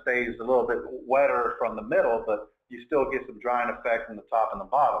kind of stays a little bit wetter from the middle, but you still get some drying effect from the top and the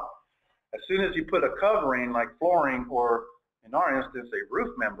bottom. As soon as you put a covering like flooring, or in our instance a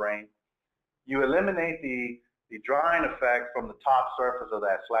roof membrane, you eliminate drying effect from the top surface of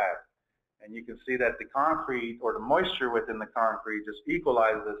that slab. And you can see that the concrete or the moisture within the concrete just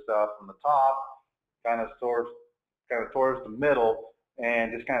equalizes itself from the top, kind of towards the middle,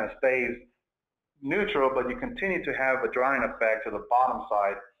 and just kind of stays neutral, but you continue to have a drying effect to the bottom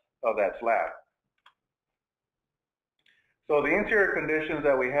side of that slab. So the interior conditions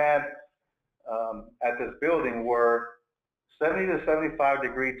that we had at this building were 70 to 75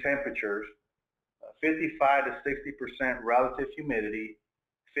 degree temperatures, 55 to 60% relative humidity,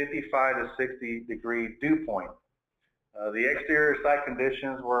 55 to 60 degree dew point. The exterior site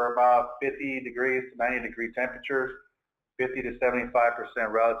conditions were about 50 degrees to 90 degree temperatures, 50 to 75%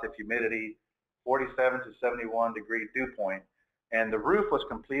 relative humidity, 47 to 71 degree dew point. And the roof was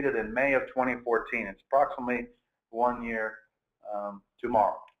completed in May of 2014. It's approximately 1 year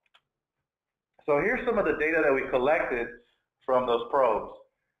tomorrow. So here's some of the data that we collected from those probes.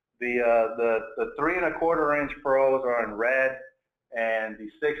 The 3 1/4 inch probes are in red, and the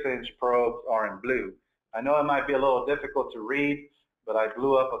 6 inch probes are in blue. I know it might be a little difficult to read, but I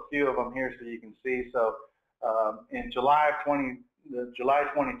blew up a few of them here so you can see. So in July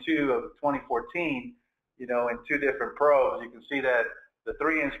 22 of 2014, you know, in 2 different probes, you can see that the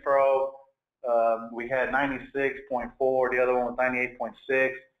 3 inch probe, we had 96.4, the other one was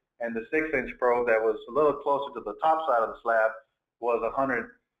 98.6, and the 6 inch probe that was a little closer to the top side of the slab was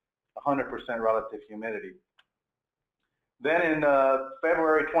 100% relative humidity. Then in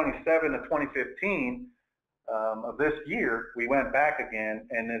February 27 of 2015 of this year, we went back again,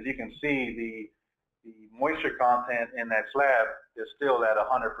 and as you can see, the moisture content in that slab is still at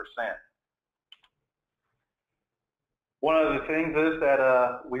 100%. One of the things is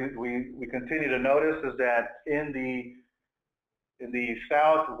that we continue to notice is that in the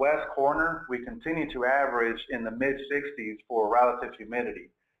southwest corner, we continue to average in the mid-60s for relative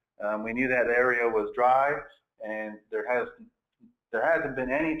humidity. We knew that area was dry, and there hasn't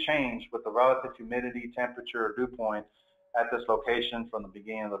been any change with the relative humidity, temperature, or dew point at this location from the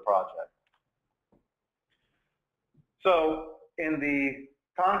beginning of the project. So in the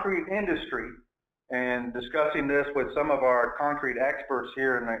concrete industry, and discussing this with some of our concrete experts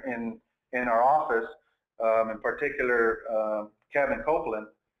here in our office, in particular Kevin Copeland,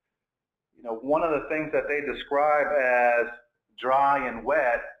 you know, one of the things that they describe as dry and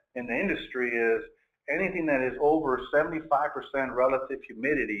wet in the industry is anything that is over 75% relative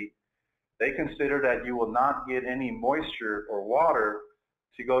humidity, they consider that you will not get any moisture or water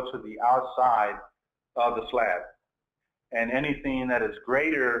to go to the outside of the slab. And anything that is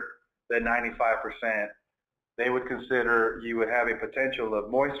greater than 95%, they would consider you would have a potential of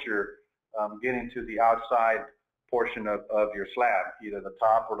moisture getting to the outside portion of your slab, either the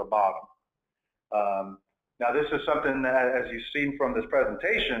top or the bottom. Now this is something that, as you've seen from this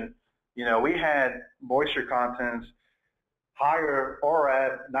presentation, you know, we had moisture contents higher or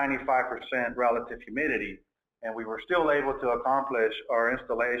at 95% relative humidity, and we were still able to accomplish our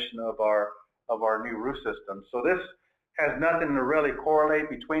installation of our new roof system. So this has nothing to really correlate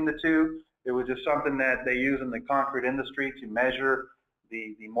between the two. It was just something that they use in the concrete industry to measure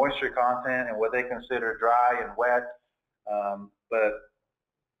the moisture content and what they consider dry and wet. But,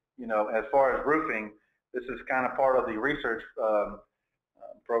 you know, as far as roofing, this is kind of part of the research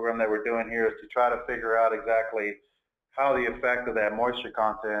program that we're doing here, is to try to figure out exactly how the effect of that moisture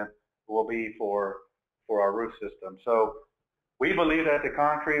content will be for our roof system. So we believe that the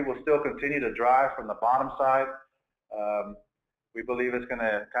concrete will still continue to dry from the bottom side. We believe it's going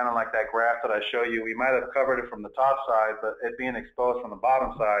to, kind of like that graph that I show you, we might have covered it from the top side, but it being exposed from the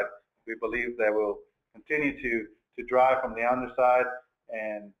bottom side, we believe that we'll continue to dry from the underside,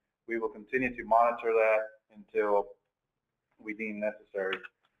 and we will continue to monitor that until we deem necessary.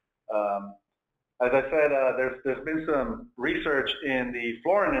 As I said, there's been some research in the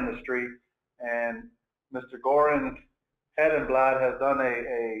flooring industry, and Mr. Goran Hedenblad has done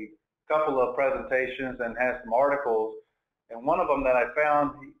a couple of presentations and has some articles, and one of them that I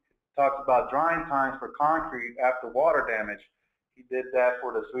found, he talks about drying times for concrete after water damage. He did that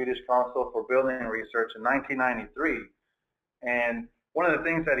for the Swedish Council for Building Research in 1993, and one of the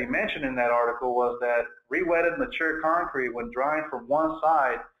things that he mentioned in that article was that re-wetted mature concrete, when drying from one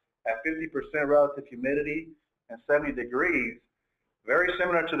side at 50% relative humidity and 70 degrees, very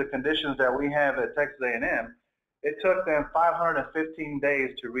similar to the conditions that we have at Texas A&M, it took them 515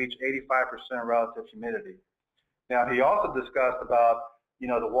 days to reach 85% relative humidity. Now, he also discussed about, you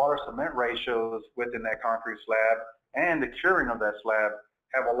know, the water cement ratios within that concrete slab and the curing of that slab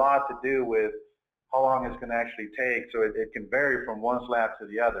have a lot to do with how long it's going to actually take. So it can vary from one slab to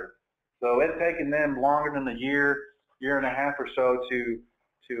the other. So it's taken them longer than a year and a half or so to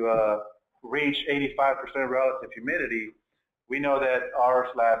reach 85% relative humidity, we know that our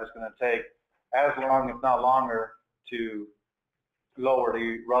slab is going to take as long, if not longer, to lower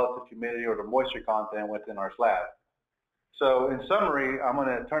the relative humidity or the moisture content within our slab. So in summary, I'm going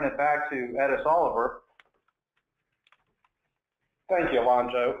to turn it back to Edis Oliver. Thank you,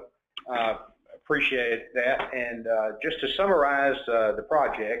 Alonso. Appreciate that. And just to summarize the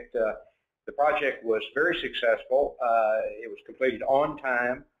project was very successful. It was completed on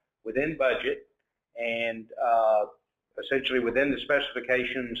time, within budget, and essentially within the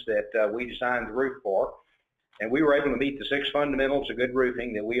specifications that we designed the roof for. And we were able to meet the 6 fundamentals of good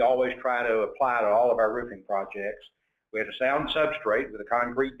roofing that we always try to apply to all of our roofing projects. We had a sound substrate with a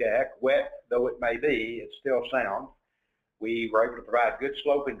concrete deck. Wet though it may be, it's still sound. We were able to provide good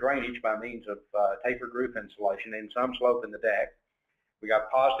slope and drainage by means of tapered roof insulation and some slope in the deck. We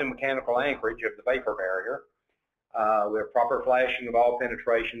got positive mechanical anchorage of the vapor barrier. We have proper flashing of all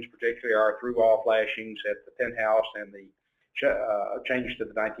penetrations, particularly our through-wall flashings at the penthouse and the change to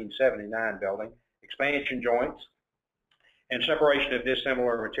the 1979 building, expansion joints, and separation of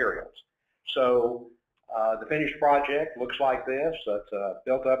dissimilar materials. So the finished project looks like this. It's a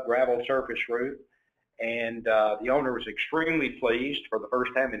built-up gravel surface roof, and the owner was extremely pleased. For the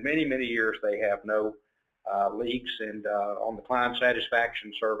first time in many, many years, they have no leaks, and on the client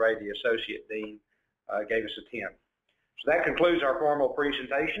satisfaction survey, the associate dean gave us a 10. So that concludes our formal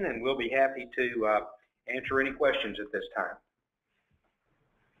presentation, and we'll be happy to answer any questions at this time.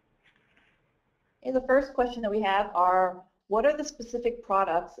 Okay, the first question that we have are, what are the specific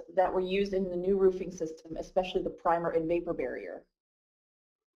products that were used in the new roofing system, especially the primer and vapor barrier?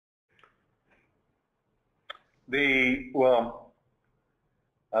 Well,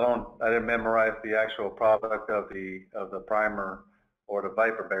 I didn't memorize the actual product of the primer or the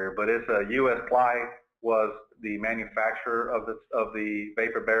vapor barrier, but it's a U.S. Ply was the manufacturer of the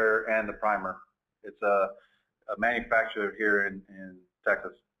vapor barrier and the primer. It's a manufacturer here in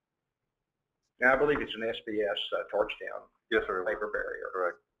Texas. Now, I believe it's an SBS Torchdown. Yes, sir. Vapor barrier.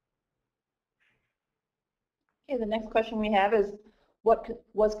 Correct. Okay, the next question we have is, what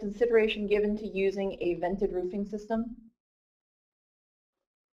was consideration given to using a vented roofing system?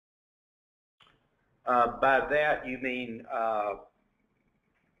 By that, you mean,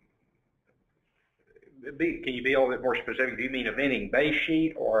 can you be a little bit more specific? Do you mean a venting base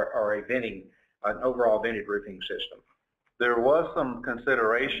sheet or an overall vented roofing system? There was some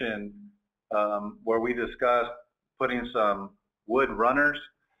consideration where we discussed putting some wood runners,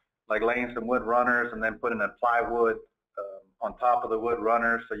 like laying some wood runners and then putting a plywood on top of the wood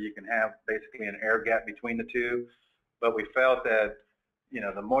runners, so you can have basically an air gap between the two. But we felt that, you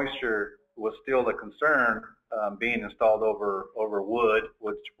know, the moisture was still a concern being installed over wood,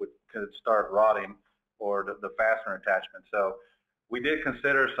 which could start rotting, or the fastener attachment. So we did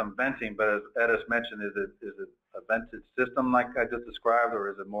consider some venting, but as Edis mentioned, is it a vented system like I just described,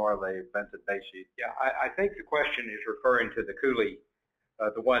 or is it more of a vented base sheet? Yeah, I think the question is referring to the coulee,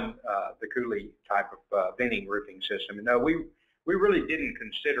 the coulee type of venting roofing system. No, we really didn't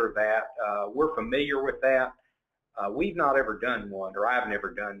consider that. We're familiar with that. We've not ever done one, or I've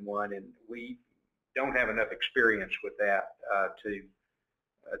never done one, and we don't have enough experience with that to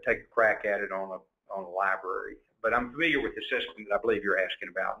take a crack at it on a library. But I'm familiar with the system that I believe you're asking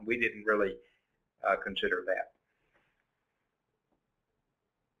about, and we didn't really consider that.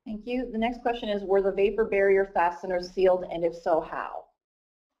 Thank you. The next question is, were the vapor barrier fasteners sealed, and if so, how?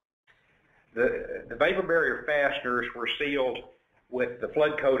 The vapor barrier fasteners were sealed with the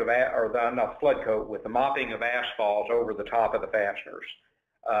flood coat of, not flood coat, with the mopping of asphalt over the top of the fasteners.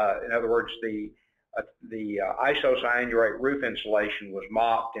 In other words, the isocyanurate roof insulation was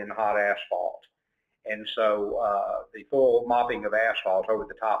mopped in hot asphalt. And so the full mopping of asphalt over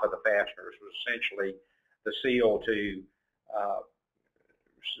the top of the fasteners was essentially the seal to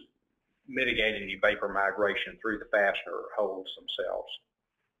mitigate any vapor migration through the fastener holes themselves.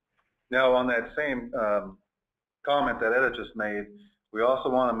 Now, on that same comment that Edis just made, we also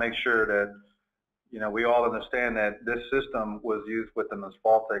want to make sure that, you know, we all understand that this system was used with an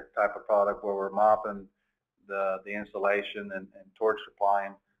asphaltic type of product where we're mopping the insulation and torch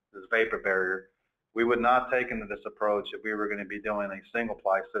supplying this vapor barrier. We would not take into this approach if we were going to be doing a single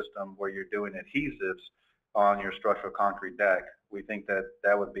ply system where you're doing adhesives on your structural concrete deck. We think that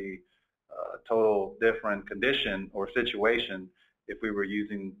that would be a total different condition or situation if we were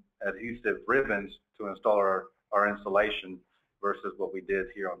using adhesive ribbons to install our insulation versus what we did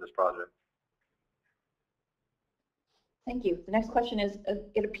here on this project. Thank you. The next question is,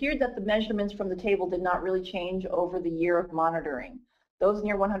 it appeared that the measurements from the table did not really change over the year of monitoring. Those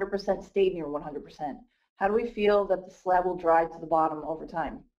near 100% stayed near 100%. How do we feel that the slab will dry to the bottom over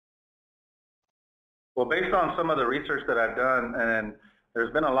time? Well, based on some of the research that I've done, and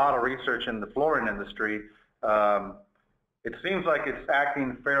there's been a lot of research in the flooring industry, it seems like it's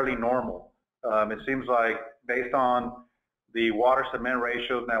acting fairly normal. It seems like based on the water cement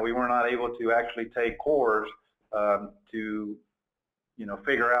ratios, now we were not able to actually take cores to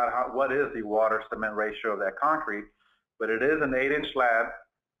figure out what is the water cement ratio of that concrete, but it is an 8-inch slab.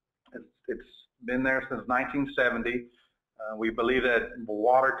 It's been there since 1970. We believe that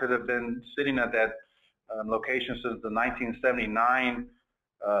water could have been sitting at that location since the 1979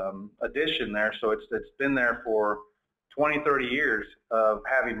 addition there, so it's been there for 20-30 years of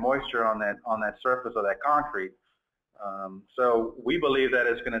having moisture on that surface of that concrete. So we believe that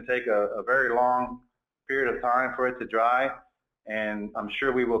it's going to take a very long period of time for it to dry, and I'm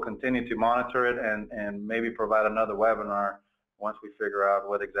sure we will continue to monitor it and maybe provide another webinar once we figure out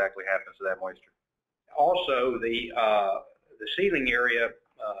what exactly happens to that moisture. Also, the ceiling area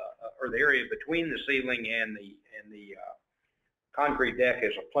or the area between the ceiling and the concrete deck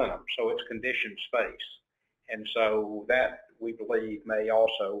is a plenum, so it's conditioned space, and so that we believe may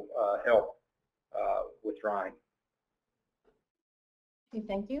also help with drying. Okay,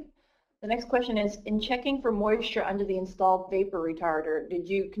 thank you. The next question is, in checking for moisture under the installed vapor retarder, did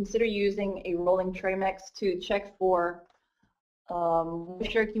you consider using a rolling Tramex to check for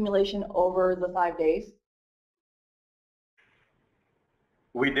moisture accumulation over the 5 days?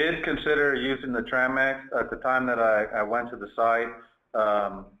 We did consider using the Tramex. At the time that I went to the site,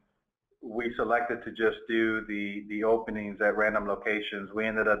 we selected to just do the openings at random locations. We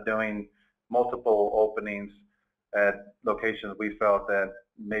ended up doing multiple openings at locations we felt that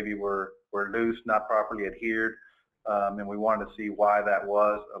maybe were loose, not properly adhered, and we wanted to see why that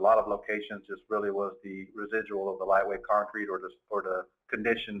was. A lot of locations just really was the residual of the lightweight concrete or the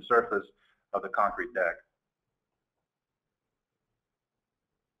conditioned surface of the concrete deck.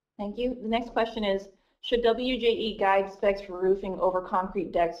 Thank you. The next question is, should WJE guide specs for roofing over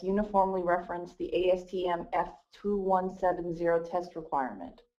concrete decks uniformly reference the ASTM F2170 test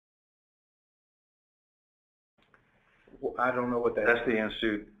requirement? I don't know what that is. That's the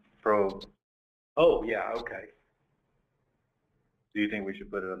in-suit probe. Oh, yeah, okay. Do you think we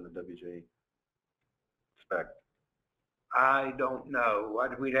should put it on the WJE spec? I don't know.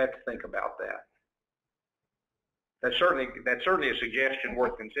 We'd have to think about that. That's certainly a suggestion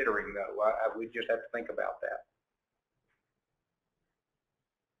worth considering, though. We just have to think about that.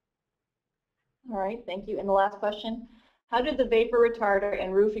 All right, thank you. And the last question, how did the vapor retarder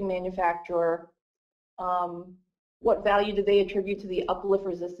and roofing manufacturer, what value did they attribute to the uplift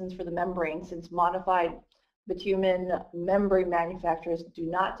resistance for the membrane, since modified bitumen membrane manufacturers do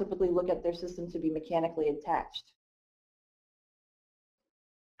not typically look at their system to be mechanically attached?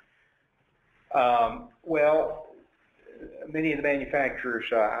 Well, many of the manufacturers,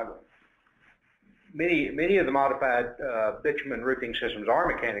 many of the modified bitumen roofing systems are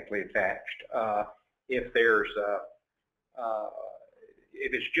mechanically attached. If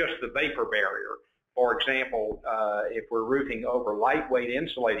it's just the vapor barrier, for example, if we're roofing over lightweight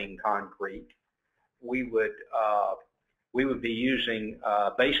insulating concrete, we would be using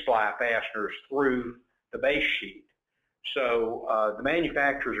base ply fasteners through the base sheet. So the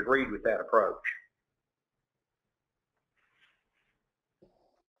manufacturers agreed with that approach.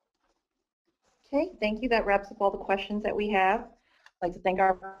 Okay, thank you. That wraps up all the questions that we have. I'd like to thank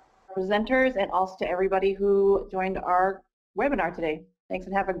our presenters and also to everybody who joined our webinar today. Thanks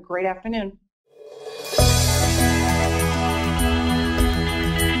and have a great afternoon.